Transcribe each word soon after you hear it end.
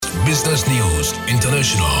business news,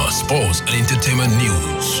 international, sports, and entertainment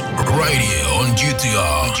news. Right here on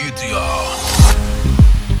GTR.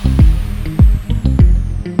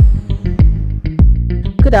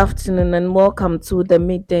 Good afternoon and welcome to the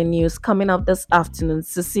Midday News. Coming up this afternoon,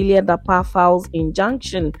 Cecilia Dapa files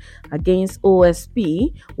injunction against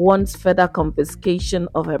OSP, wants further confiscation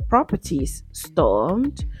of her properties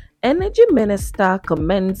stormed. Energy Minister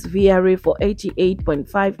commends VRA for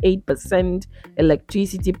 88.58%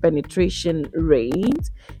 electricity penetration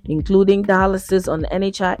rate, including dialysis on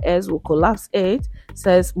NHIS will collapse it,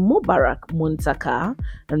 says Mubarak Muntaka,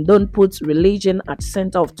 and don't put religion at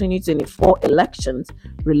center of 2024 elections,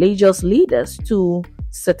 religious leaders to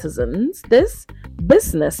citizens. This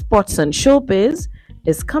business, sports and showbiz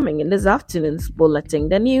is coming in this afternoon's bulletin.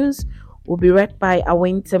 The news will be read by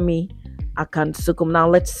Awentemi Akansukum. Now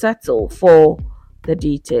let's settle for the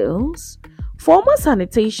details. Former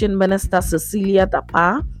Sanitation Minister Cecilia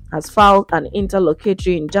Dapa has filed an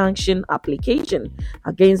interlocutory injunction application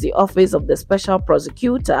against the Office of the Special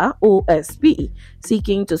Prosecutor, OSP,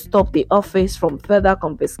 seeking to stop the office from further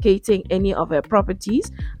confiscating any of her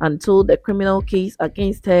properties until the criminal case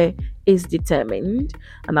against her is determined.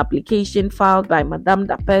 An application filed by Madame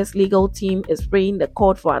Dapa's legal team is praying the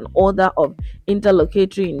court for an order of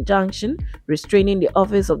interlocutory injunction restraining the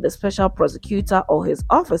Office of the Special Prosecutor or his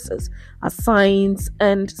officers, assigns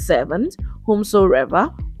and servants,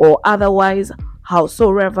 whomsoever or otherwise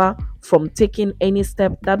howsoever, from taking any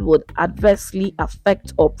step that would adversely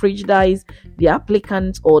affect or prejudice the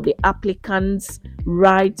applicant or the applicant's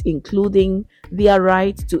rights, including their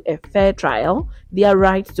right to a fair trial, their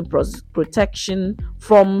right to protection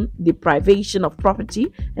from deprivation of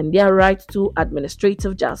property, and their right to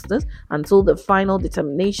administrative justice until the final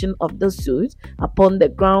determination of the suit upon the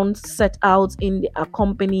grounds set out in the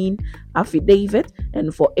accompanying affidavit,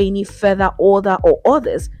 and for any further order or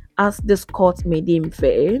orders as this court may deem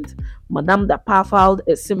fit. Madame Dapa filed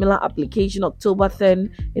a similar application October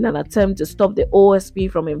 10 in an attempt to stop the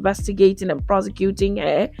OSP from investigating and prosecuting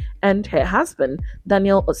her and her husband,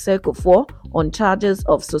 Daniel Osekofor, on charges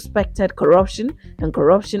of suspected corruption and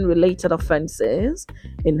corruption-related offences.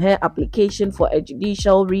 In her application for a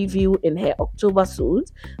judicial review in her October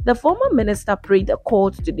suit, the former minister prayed the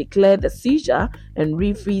court to declare the seizure and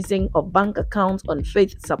refreezing of bank accounts on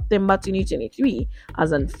 5th September 2023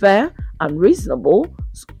 as unfair, unreasonable,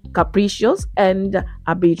 capricious and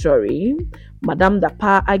arbitrary. Madame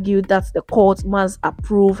Dapa argued that the court must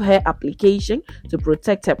approve her application to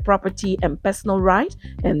protect her property and personal right,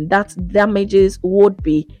 and that damages would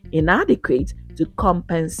be inadequate to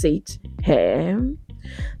compensate her.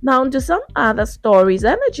 Now, to some other stories,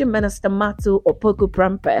 Energy Minister Matu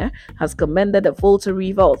Opoku-Prempeh has commended the Volta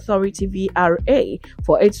River Authority VRA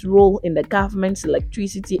for its role in the government's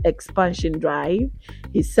electricity expansion drive.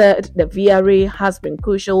 He said the VRA has been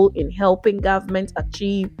crucial in helping government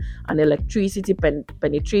achieve an electricity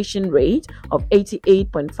penetration rate of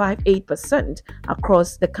 88.58%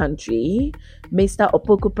 across the country. Mr.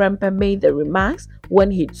 Opoku-Prempeh made the remarks when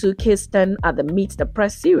he took his turn at the Meet the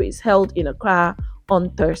Press series held in Accra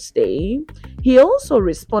on Thursday. He also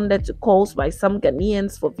responded to calls by some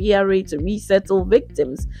Ghanaians for VRA to resettle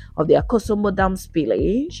victims of the Akosombo Dam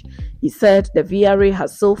spillage. He said the VRA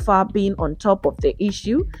has so far been on top of the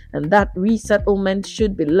issue and that resettlement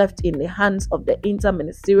should be left in the hands of the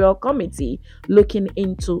Interministerial Committee looking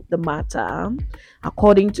into the matter.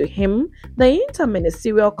 According to him, the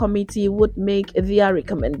Interministerial Committee would make their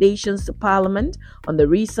recommendations to Parliament on the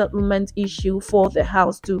resettlement issue for the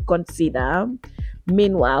House to consider.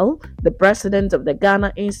 Meanwhile, the president of the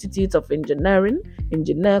Ghana Institute of Engineering,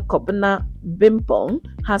 Engineer Kobina Bimpong,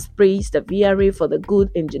 has praised the VRA for the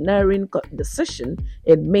good engineering decision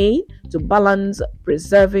it made to balance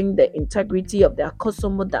preserving the integrity of the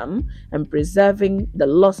Akosombo Dam and preserving the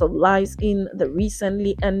loss of lives in the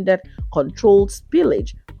recently ended controlled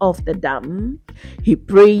spillage of the dam. He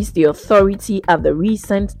praised the authority at the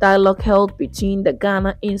recent dialogue held between the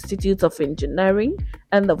Ghana Institute of Engineering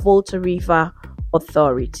and the Volta River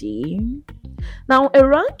Authority. Now, a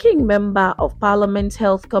ranking member of Parliament's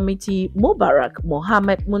Health Committee, Mubarak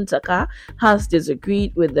Mohammed Muntaka, has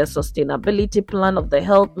disagreed with the sustainability plan of the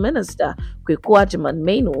Health Minister, Kweku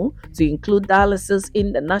Agyeman-Manu, to include dialysis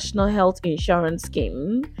in the National Health Insurance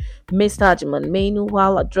Scheme. Mr. Agyeman-Manu,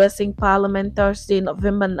 while addressing Parliament Thursday,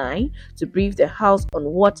 November 9, to brief the House on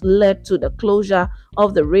what led to the closure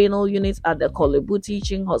of the renal unit at the Kolebu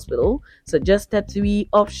Teaching Hospital, suggested 3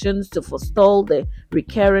 options to forestall the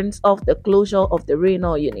recurrence of the closure of the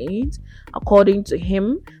renal unit. According to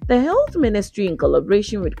him, The Health Ministry, in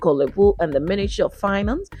collaboration with Kolebu and the Ministry of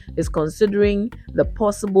Finance, is considering the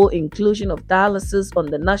possible inclusion of dialysis on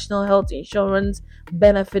the National Health Insurance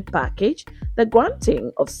Benefit Package, the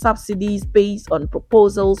granting of subsidies based on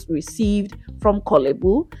proposals received from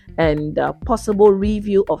Kolebu, and possible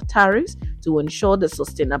review of tariffs to ensure the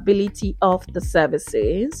sustainability of the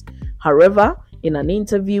services. However, in an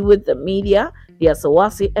interview with the media, the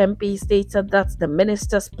Asawasi MP stated that the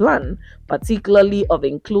minister's plan, particularly of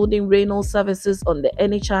including renal services on the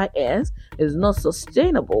NHIS, is not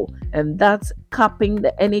sustainable and that capping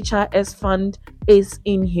the NHIS fund is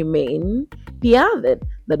inhumane. He added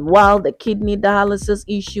that while the kidney dialysis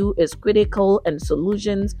issue is critical and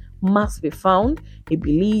solutions must be found, he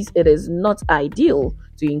believes it is not ideal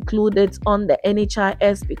to include it on the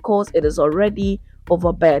NHIS because it is already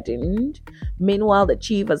overburdened. Meanwhile, the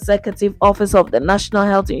Chief Executive Officer of the National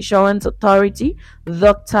Health Insurance Authority,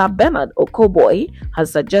 Dr. Bernard Okoboy,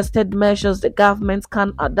 has suggested measures the government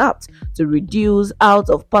can adopt to reduce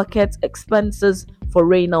out-of-pocket expenses for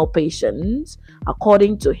renal patients.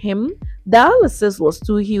 According to him, dialysis was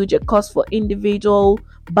too huge a cost for individuals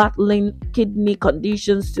battling kidney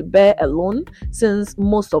conditions to bear alone, since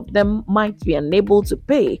most of them might be unable to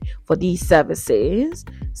pay for these services.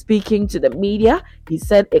 Speaking to the media, he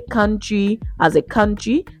said, as a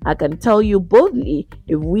country, I can tell you boldly,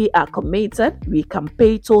 if we are committed, we can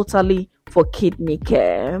pay totally for kidney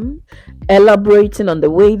care. Elaborating on the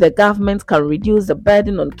way the government can reduce the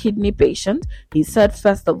burden on kidney patients, he said,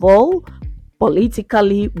 first of all,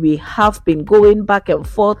 politically, we have been going back and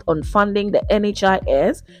forth on funding the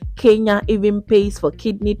NHIS. Kenya even pays for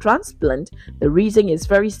kidney transplant. The reason is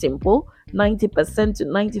very simple. 90% to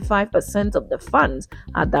 95% of the funds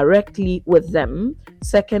are directly with them.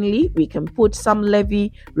 Secondly, we can put some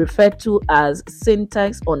levy referred to as sin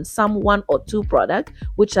tax on some one or two products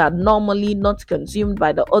which are normally not consumed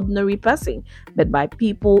by the ordinary person but by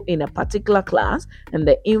people in a particular class, and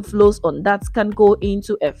the inflows on that can go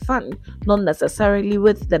into a fund, not necessarily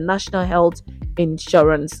with the National Health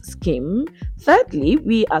Insurance Scheme. Thirdly,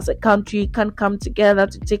 we as a country can come together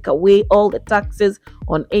to take away all the taxes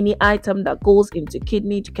on any item that goes into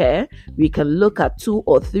kidney care. We can look at 2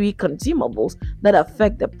 or 3 consumables that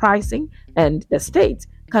affect the pricing, and the state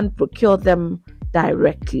can procure them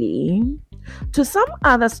directly. To some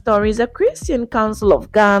other stories, the Christian Council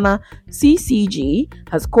of Ghana, CCG,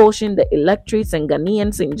 has cautioned the electorates and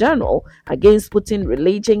Ghanaians in general against putting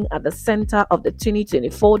religion at the center of the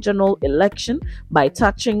 2024 general election by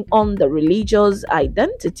touching on the religious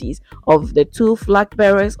identities of the 2 flag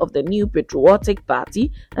bearers of the New Patriotic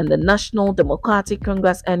Party and the National Democratic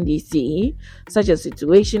Congress (NDC). Such a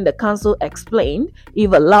situation, the council explained,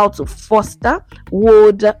 if allowed to foster,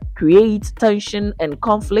 would create tension and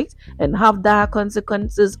conflict and have dire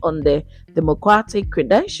consequences on the democratic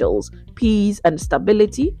credentials, peace, and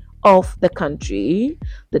stability of the country.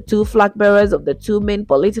 The 2 flag bearers of the 2 main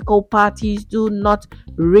political parties do not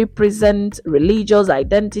represent religious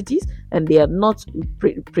identities, and they are not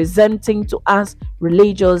presenting to us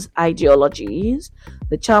religious ideologies.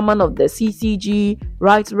 The chairman of the CCG,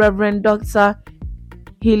 Right Reverend Dr.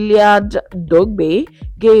 Hilliard Dogbe,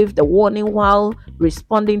 gave the warning while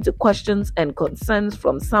responding to questions and concerns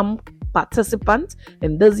from some participants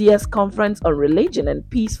in this year's conference on religion and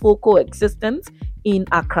peaceful coexistence in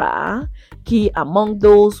Accra. Key among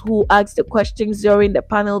those who asked the questions during the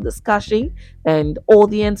panel discussion and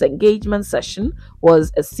audience engagement session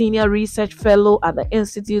was a senior research fellow at the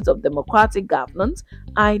Institute of Democratic Governance,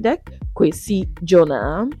 IDEC, Kwesi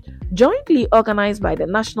Jonah. Jointly organized by the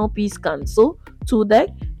National Peace Council, TUDEC,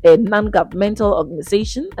 a non-governmental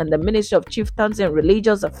organization, and the Ministry of Chieftaincy and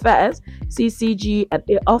Religious Affairs, CCG, and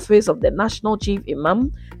the Office of the National Chief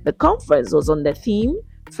Imam, the conference was on the theme,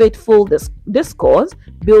 Faithful Discourse,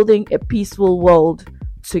 Building a Peaceful World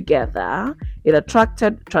Together. It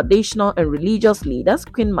attracted traditional and religious leaders,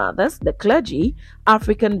 queen mothers, the clergy,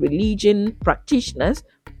 African religion practitioners,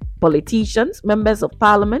 politicians, members of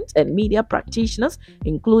parliament, and media practitioners,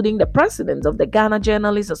 including the president of the Ghana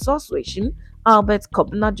Journalists Association, Albert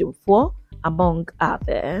Kobna Jumfo, among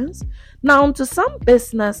others. Now, to some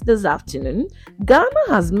business this afternoon, Ghana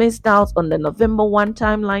has missed out on the November 1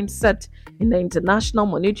 timeline set in the International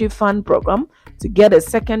Monetary Fund program to get a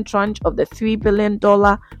second tranche of the $3 billion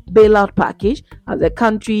bailout package as the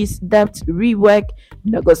country's debt rework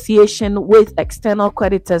negotiation with external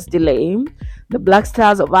creditors delay. The Black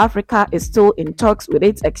Stars of Africa is still in talks with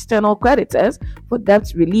its external creditors for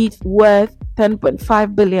debt relief worth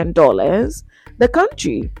 $10.5 billion. The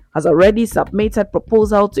country has already submitted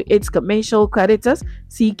proposal to its commercial creditors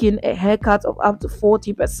seeking a haircut of up to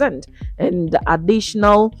 40% and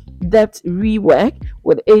additional debt rework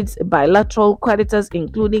with its bilateral creditors,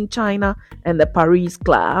 including China and the Paris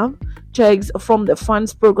Club. Checks from the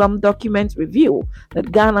funds program document reveal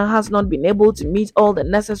that Ghana has not been able to meet all the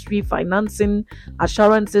necessary financing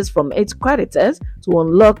assurances from its creditors to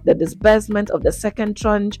unlock the disbursement of the second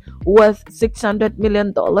tranche worth $600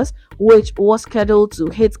 million, which was scheduled to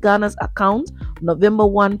hit Ghana's account November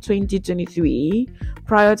 1, 2023.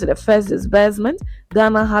 Prior to the first disbursement,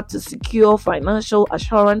 Ghana had to secure financial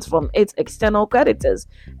assurance from its external creditors,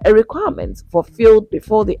 a requirement fulfilled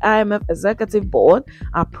before the IMF Executive Board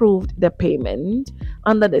approved the payment.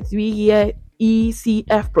 Under the 3-year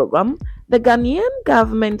ECF program, the Ghanaian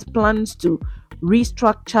government plans to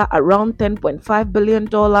restructure around $10.5 billion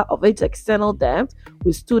of its external debt,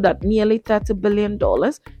 which stood at nearly $30 billion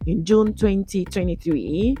in June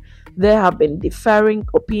 2023. There have been differing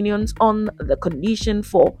opinions on the condition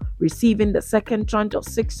for receiving the second tranche of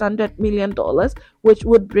 $600 million, which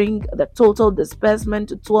would bring the total disbursement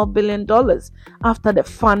to $12 billion after the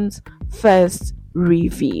fund's first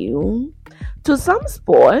review. To some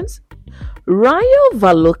sports, Rayo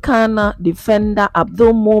Vallecano defender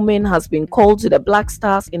Abdul Momin has been called to the Black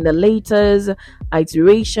Stars in the latest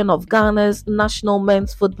iteration of Ghana's national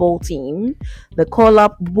men's football team. The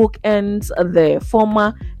call-up bookends the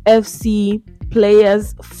former FC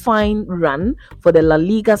players' fine run for the La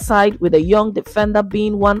Liga side, with the young defender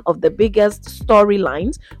being one of the biggest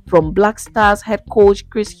storylines from Black Stars head coach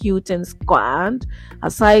Chris Hughton's squad.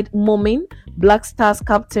 Aside Momin, Black Stars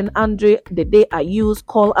captain Andre Dede Ayew's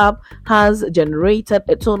call-up has generated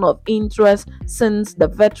a ton of interest since the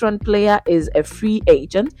veteran player is a free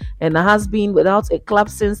agent and has been without a club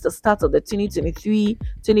since the start of the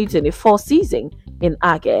 2023-2024 season in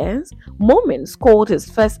August. Momin scored his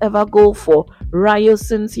first ever goal for Rayo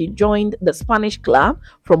since he joined the Spanish club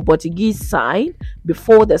from Portuguese side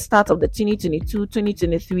before the start of the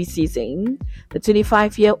 2022-2023 season. The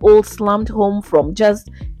 25-year-old slammed home from just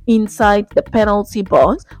inside the penalty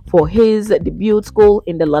box for his debut goal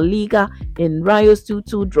in the La Liga in Rayo's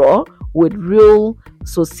 2-2 draw with Real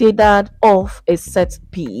Sociedad off a set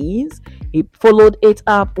piece. He followed it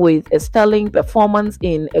up with a sterling performance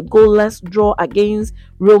in a goalless draw against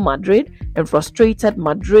Real Madrid and frustrated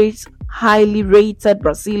Madrid's highly rated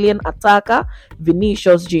Brazilian attacker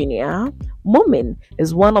Vinicius Jr. Momin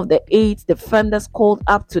is one of the 8 defenders called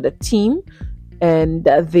up to the team, and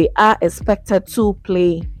they are expected to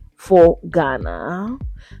play for Ghana.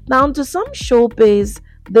 Now to some showbiz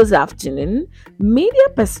this afternoon. Media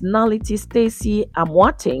personality Stacey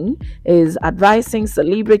Amwating is advising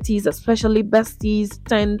celebrities, especially besties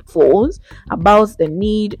turned foes, about the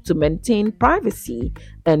need to maintain privacy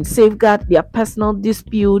and safeguard their personal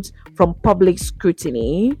disputes from public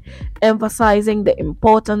scrutiny, emphasizing the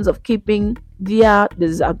importance of keeping their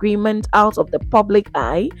disagreement out of the public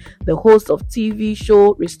eye. The host of TV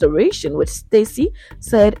show Restoration with Stacey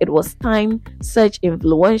said it was time such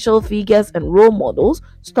influential figures and role models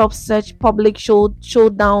stop such public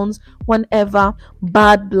showdowns whenever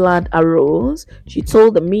bad blood arose. She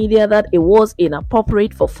told the media that it was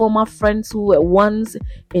inappropriate for former friends who were once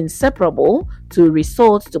inseparable to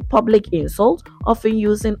resort to public insult, often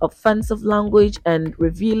using offensive language and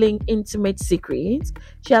revealing intimate secrets.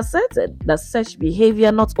 She asserted that such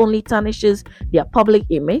behavior not only tarnishes their public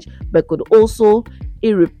image but could also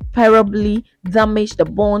irreparably damage the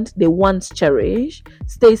bond they once cherished.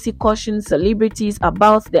 Stacey cautioned celebrities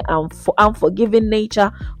about the unforgiving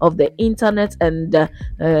nature of the internet and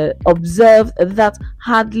observed that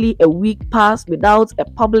hardly a week passed without a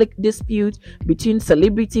public dispute between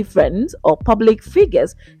celebrity friends or public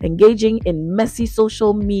figures engaging in messy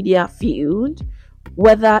social media feud.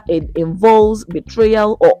 Whether it involves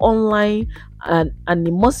betrayal or online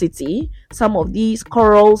animosity, some of these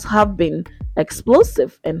quarrels have been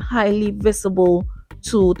explosive and highly visible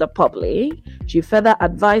to the public. She further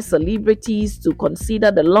advised celebrities to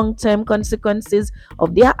consider the long-term consequences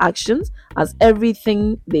of their actions, as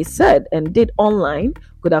everything they said and did online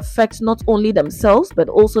could affect not only themselves but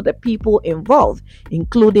also the people involved,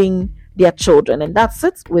 including their children. And that's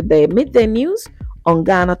it with the midday news on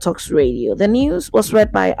Ghana Talks Radio. The news was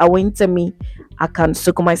read by Awentemi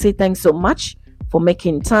Akansukum. I say thanks so much for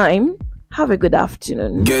making time. Have a good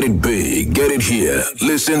afternoon. Get it big, get it here.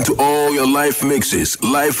 Listen to all your live mixes,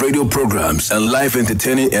 live radio programs, and live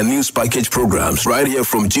entertaining and news package programs right here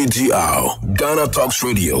from GTR, Ghana Talks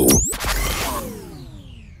Radio.